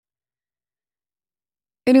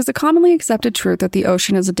It is a commonly accepted truth that the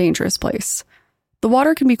ocean is a dangerous place. The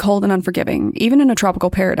water can be cold and unforgiving, even in a tropical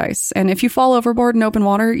paradise, and if you fall overboard in open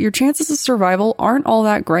water, your chances of survival aren't all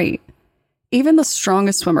that great. Even the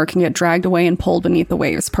strongest swimmer can get dragged away and pulled beneath the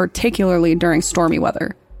waves, particularly during stormy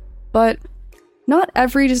weather. But not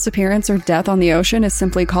every disappearance or death on the ocean is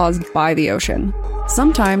simply caused by the ocean.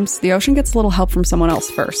 Sometimes, the ocean gets a little help from someone else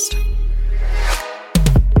first.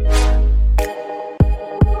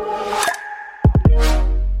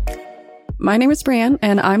 My name is Brienne,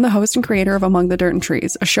 and I'm the host and creator of Among the Dirt and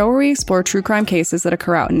Trees, a show where we explore true crime cases that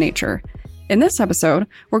occur out in nature. In this episode,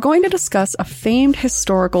 we're going to discuss a famed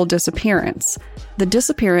historical disappearance, the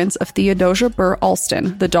disappearance of Theodosia Burr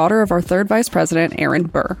Alston, the daughter of our third vice president, Aaron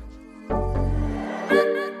Burr.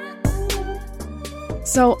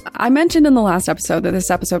 So, I mentioned in the last episode that this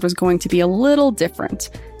episode was going to be a little different.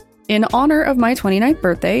 In honor of my 29th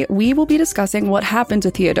birthday, we will be discussing what happened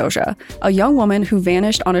to Theodosia, a young woman who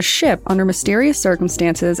vanished on a ship under mysterious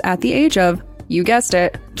circumstances at the age of, you guessed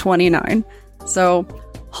it, 29. So,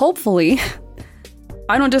 hopefully,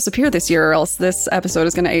 I don't disappear this year, or else this episode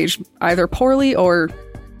is going to age either poorly or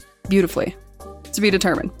beautifully. To be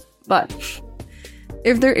determined. But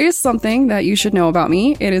if there is something that you should know about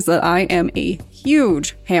me, it is that I am a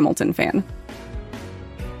huge Hamilton fan.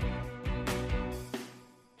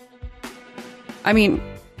 I mean,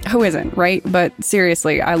 who isn't, right? But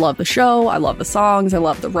seriously, I love the show, I love the songs, I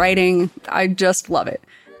love the writing, I just love it.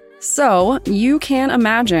 So, you can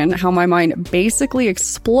imagine how my mind basically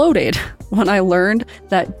exploded when I learned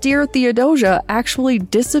that dear Theodosia actually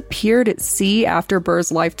disappeared at sea after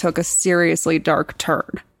Burr's life took a seriously dark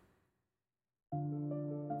turn.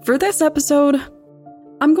 For this episode,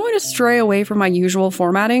 I'm going to stray away from my usual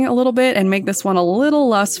formatting a little bit and make this one a little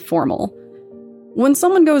less formal. When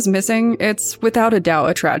someone goes missing, it's without a doubt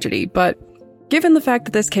a tragedy, but given the fact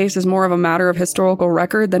that this case is more of a matter of historical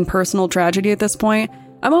record than personal tragedy at this point,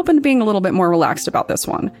 I'm open to being a little bit more relaxed about this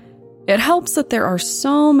one. It helps that there are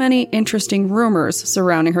so many interesting rumors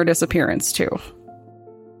surrounding her disappearance, too.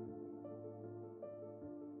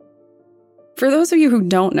 For those of you who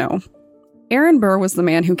don't know, Aaron Burr was the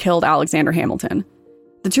man who killed Alexander Hamilton.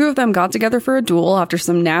 The two of them got together for a duel after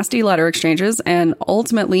some nasty letter exchanges, and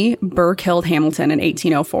ultimately, Burr killed Hamilton in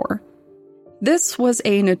 1804. This was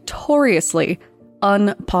a notoriously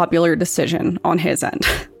unpopular decision on his end.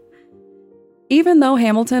 Even though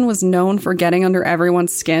Hamilton was known for getting under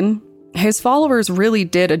everyone's skin, his followers really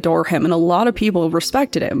did adore him, and a lot of people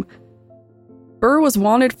respected him. Burr was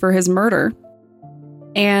wanted for his murder,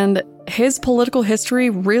 and his political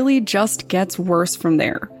history really just gets worse from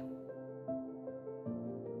there.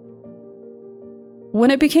 When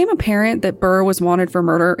it became apparent that Burr was wanted for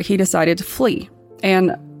murder, he decided to flee.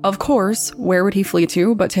 And, of course, where would he flee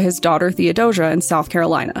to but to his daughter Theodosia in South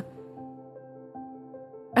Carolina?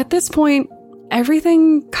 At this point,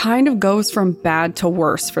 everything kind of goes from bad to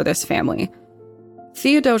worse for this family.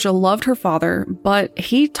 Theodosia loved her father, but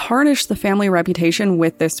he tarnished the family reputation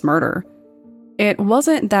with this murder. It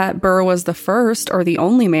wasn't that Burr was the first or the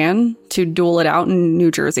only man to duel it out in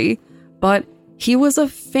New Jersey, but he was a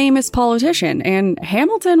famous politician, and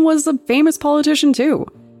Hamilton was a famous politician too.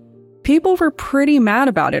 People were pretty mad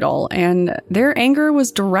about it all, and their anger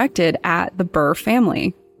was directed at the Burr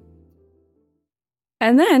family.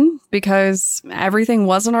 And then, because everything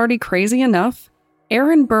wasn't already crazy enough,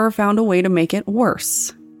 Aaron Burr found a way to make it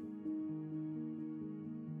worse.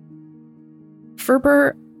 For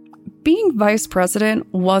Burr, being vice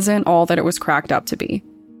president wasn't all that it was cracked up to be.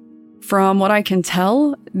 From what I can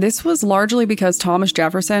tell, this was largely because Thomas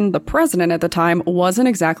Jefferson, the president at the time, wasn't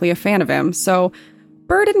exactly a fan of him, so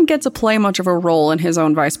Burr didn't get to play much of a role in his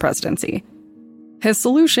own vice presidency. His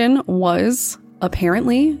solution was,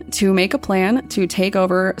 apparently, to make a plan to take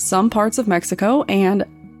over some parts of Mexico and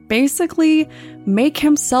basically make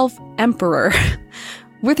himself emperor,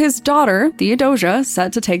 with his daughter, Theodosia,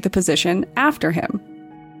 set to take the position after him.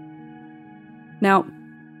 Now,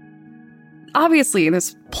 obviously,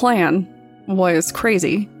 this plan was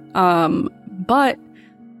crazy, but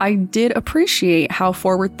I did appreciate how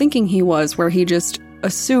forward-thinking he was, where he just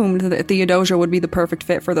assumed that Theodosia would be the perfect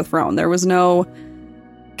fit for the throne. There was no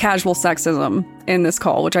casual sexism in this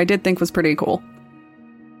call, which I did think was pretty cool.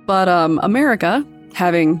 But America,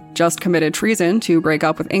 having just committed treason to break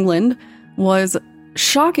up with England, was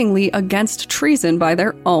shockingly against treason by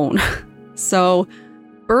their own. So,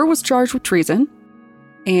 Burr was charged with treason,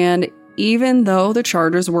 and even though the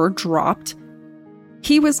charges were dropped,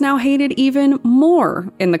 he was now hated even more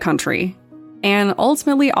in the country, and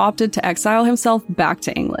ultimately opted to exile himself back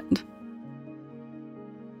to England.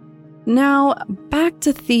 Now, back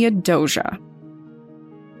to Theodosia.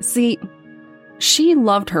 See, she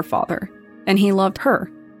loved her father, and he loved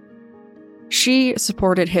her. She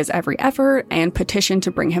supported his every effort and petitioned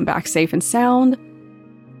to bring him back safe and sound.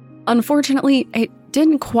 Unfortunately, it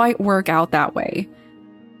didn't quite work out that way.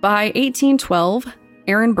 By 1812,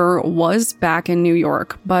 Aaron Burr was back in New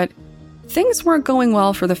York, but things weren't going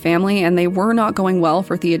well for the family, and they were not going well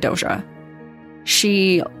for Theodosia.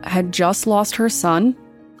 She had just lost her son,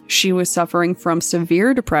 she was suffering from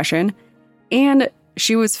severe depression, and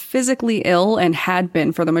she was physically ill and had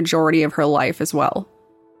been for the majority of her life as well.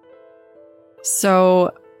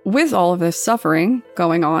 So, with all of this suffering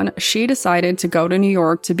going on, she decided to go to New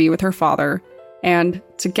York to be with her father, and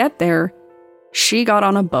to get there, she got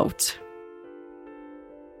on a boat.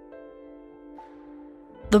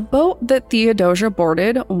 The boat that Theodosia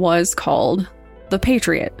boarded was called the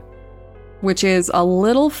Patriot, which is a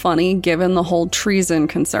little funny given the whole treason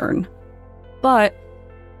concern. But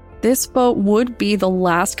this boat would be the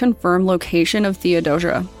last confirmed location of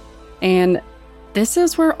Theodosia, and this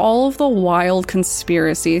is where all of the wild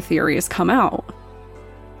conspiracy theories come out.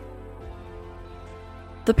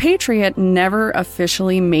 The Patriot never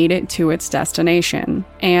officially made it to its destination,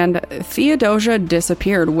 and Theodosia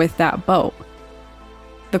disappeared with that boat.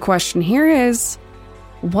 The question here is,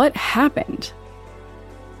 what happened?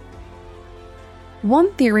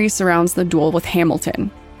 One theory surrounds the duel with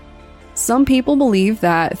Hamilton. Some people believe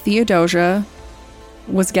that Theodosia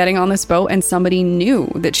was getting on this boat and somebody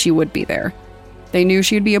knew that she would be there. They knew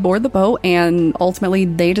she'd be aboard the boat, and ultimately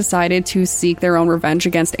they decided to seek their own revenge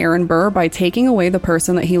against Aaron Burr by taking away the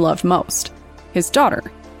person that he loved most, his daughter.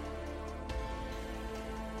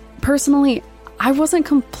 Personally, I wasn't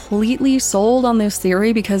completely sold on this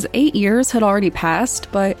theory because 8 years had already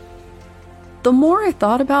passed, but the more I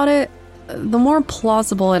thought about it, the more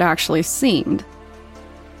plausible it actually seemed.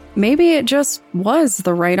 Maybe it just was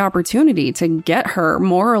the right opportunity to get her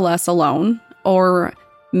more or less alone, or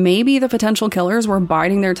maybe the potential killers were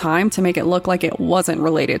biding their time to make it look like it wasn't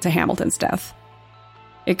related to Hamilton's death.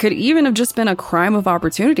 It could even have just been a crime of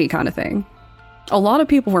opportunity kind of thing. A lot of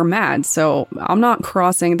people were mad, so I'm not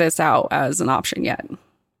crossing this out as an option yet.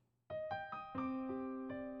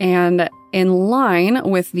 And in line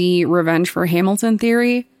with the revenge for Hamilton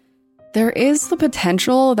theory, there is the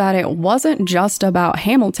potential that it wasn't just about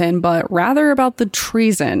Hamilton, but rather about the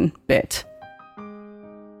treason bit.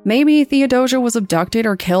 Maybe Theodosia was abducted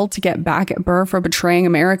or killed to get back at Burr for betraying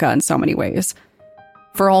America in so many ways.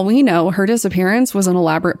 For all we know, her disappearance was an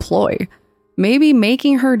elaborate ploy. Maybe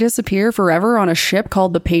making her disappear forever on a ship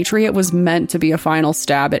called the Patriot was meant to be a final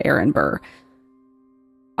stab at Aaron Burr.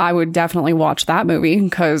 I would definitely watch that movie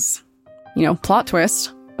because, plot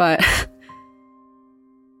twist, but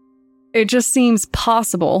it just seems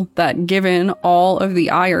possible that given all of the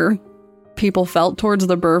ire people felt towards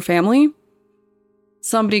the Burr family,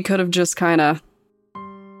 somebody could have just kind of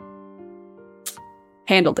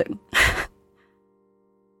handled it.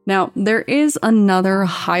 Now, there is another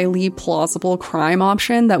highly plausible crime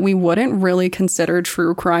option that we wouldn't really consider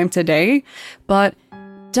true crime today, but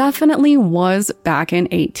definitely was back in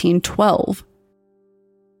 1812.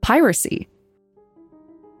 Piracy.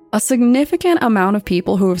 A significant amount of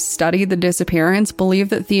people who have studied the disappearance believe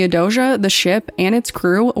that Theodosia, the ship, and its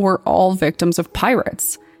crew were all victims of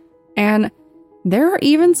pirates. And there are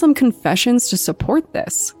even some confessions to support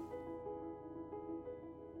this.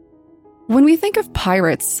 When we think of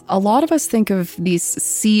pirates, a lot of us think of these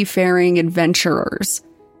seafaring adventurers.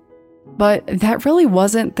 But that really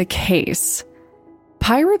wasn't the case.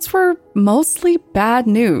 Pirates were mostly bad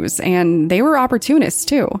news, and they were opportunists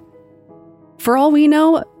too. For all we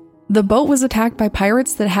know, the boat was attacked by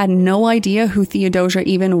pirates that had no idea who Theodosia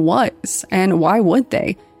even was, and why would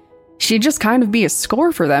they? She'd just kind of be a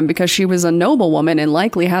score for them because she was a noblewoman and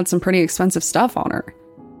likely had some pretty expensive stuff on her.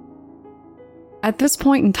 At this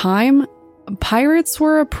point in time, pirates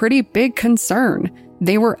were a pretty big concern.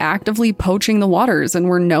 They were actively poaching the waters and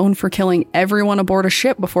were known for killing everyone aboard a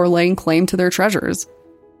ship before laying claim to their treasures.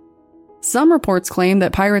 Some reports claim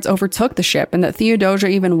that pirates overtook the ship and that Theodosia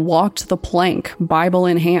even walked the plank, Bible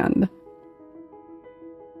in hand.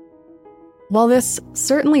 While this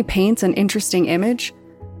certainly paints an interesting image,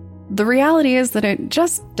 the reality is that it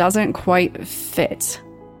just doesn't quite fit.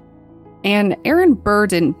 And Aaron Burr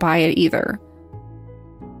didn't buy it either.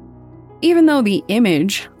 Even though the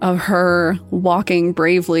image of her walking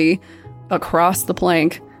bravely across the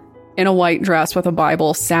plank in a white dress with a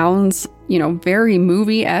Bible sounds, very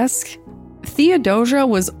movie-esque, Theodosia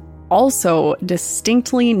was also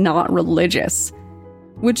distinctly not religious,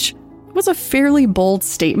 which was a fairly bold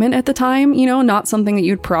statement at the time, not something that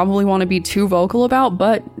you'd probably want to be too vocal about,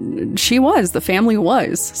 but she was, the family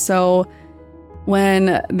was. So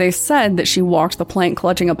When they said that she walked the plank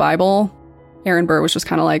clutching a Bible, Aaron Burr was just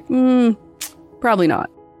kind of like, probably not.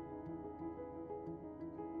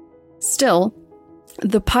 Still,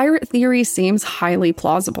 the pirate theory seems highly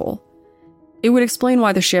plausible. It would explain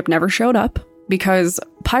why the ship never showed up, because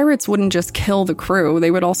pirates wouldn't just kill the crew,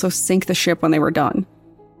 they would also sink the ship when they were done.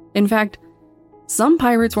 In fact, some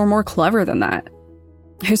pirates were more clever than that.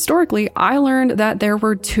 Historically, I learned that there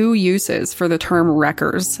were two uses for the term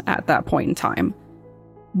wreckers at that point in time.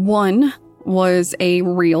 One was a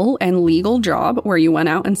real and legal job where you went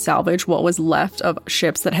out and salvaged what was left of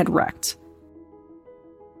ships that had wrecked.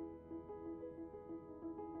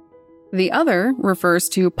 The other refers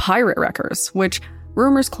to pirate wreckers, which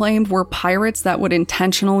rumors claimed were pirates that would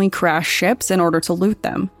intentionally crash ships in order to loot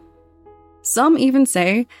them. Some even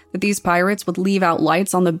say that these pirates would leave out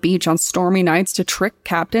lights on the beach on stormy nights to trick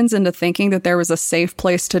captains into thinking that there was a safe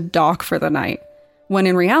place to dock for the night, when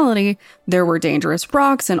in reality, there were dangerous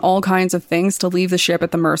rocks and all kinds of things to leave the ship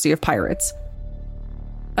at the mercy of pirates.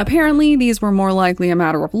 Apparently, these were more likely a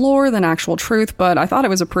matter of lore than actual truth, but I thought it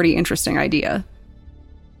was a pretty interesting idea.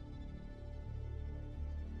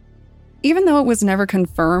 Even though it was never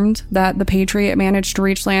confirmed that the Patriot managed to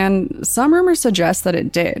reach land, some rumors suggest that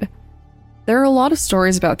it did. There are a lot of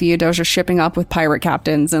stories about Theodosia shipping up with pirate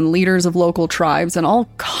captains and leaders of local tribes and all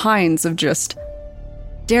kinds of just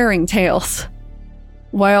daring tales.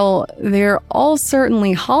 While they're all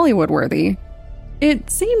certainly Hollywood-worthy, it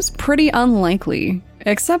seems pretty unlikely,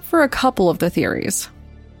 except for a couple of the theories.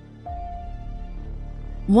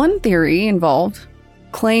 One theory involved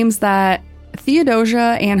claims that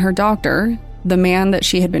Theodosia and her doctor, the man that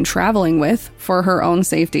she had been traveling with for her own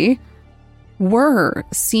safety, were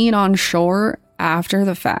seen on shore after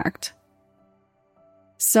the fact.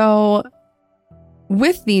 So,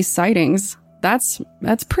 with these sightings, that's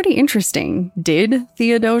pretty interesting. Did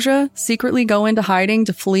Theodosia secretly go into hiding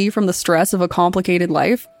to flee from the stress of a complicated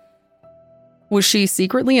life? Was she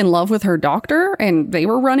secretly in love with her doctor and they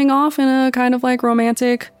were running off in a kind of like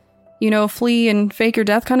romantic, flee and fake your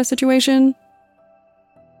death kind of situation?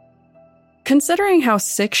 Considering how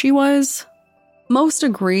sick she was, most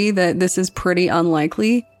agree that this is pretty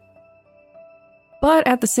unlikely. But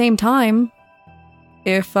at the same time,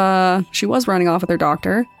 if she was running off with her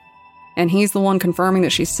doctor, and he's the one confirming that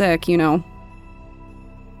she's sick,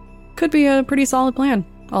 could be a pretty solid plan,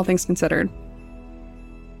 all things considered.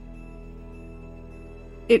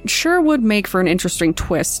 It sure would make for an interesting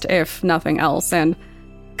twist, if nothing else, and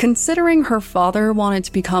considering her father wanted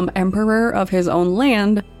to become emperor of his own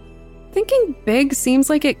land, thinking big seems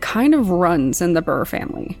like it kind of runs in the Burr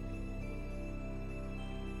family.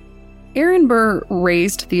 Aaron Burr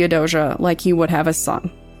raised Theodosia like he would have a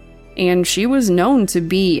son, and she was known to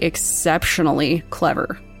be exceptionally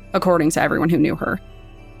clever, according to everyone who knew her.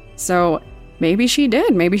 So maybe she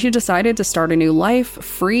did. Maybe she decided to start a new life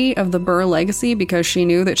free of the Burr legacy because she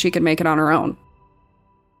knew that she could make it on her own.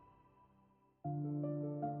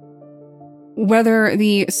 Whether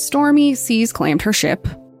the stormy seas claimed her ship,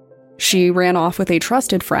 she ran off with a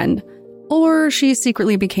trusted friend, or she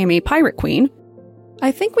secretly became a pirate queen,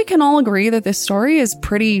 I think we can all agree that this story is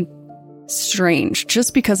pretty strange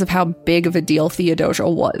just because of how big of a deal Theodosia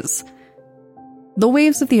was. The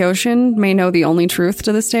waves of the ocean may know the only truth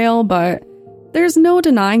to this tale, but there's no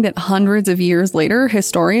denying that hundreds of years later,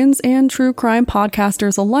 historians and true crime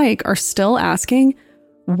podcasters alike are still asking,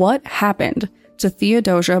 what happened to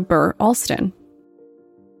Theodosia Burr Alston?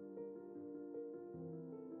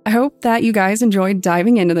 I hope that you guys enjoyed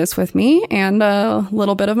diving into this with me and a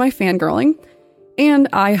little bit of my fangirling. And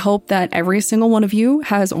I hope that every single one of you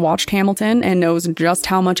has watched Hamilton and knows just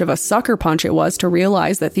how much of a sucker punch it was to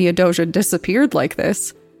realize that Theodosia disappeared like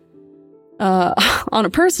this. On a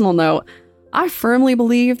personal note, I firmly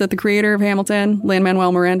believe that the creator of Hamilton,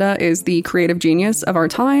 Lin-Manuel Miranda, is the creative genius of our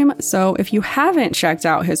time. So if you haven't checked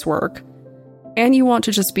out his work and you want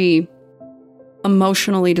to just be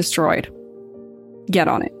emotionally destroyed, get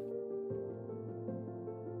on it.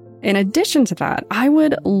 In addition to that, I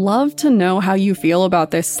would love to know how you feel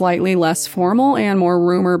about this slightly less formal and more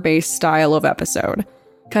rumor-based style of episode,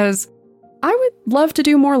 because I would love to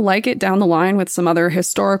do more like it down the line with some other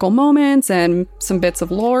historical moments and some bits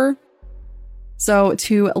of lore. So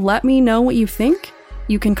to let me know what you think,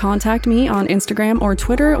 you can contact me on Instagram or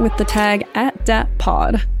Twitter with the tag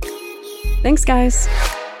 @DatPod. Thanks, guys.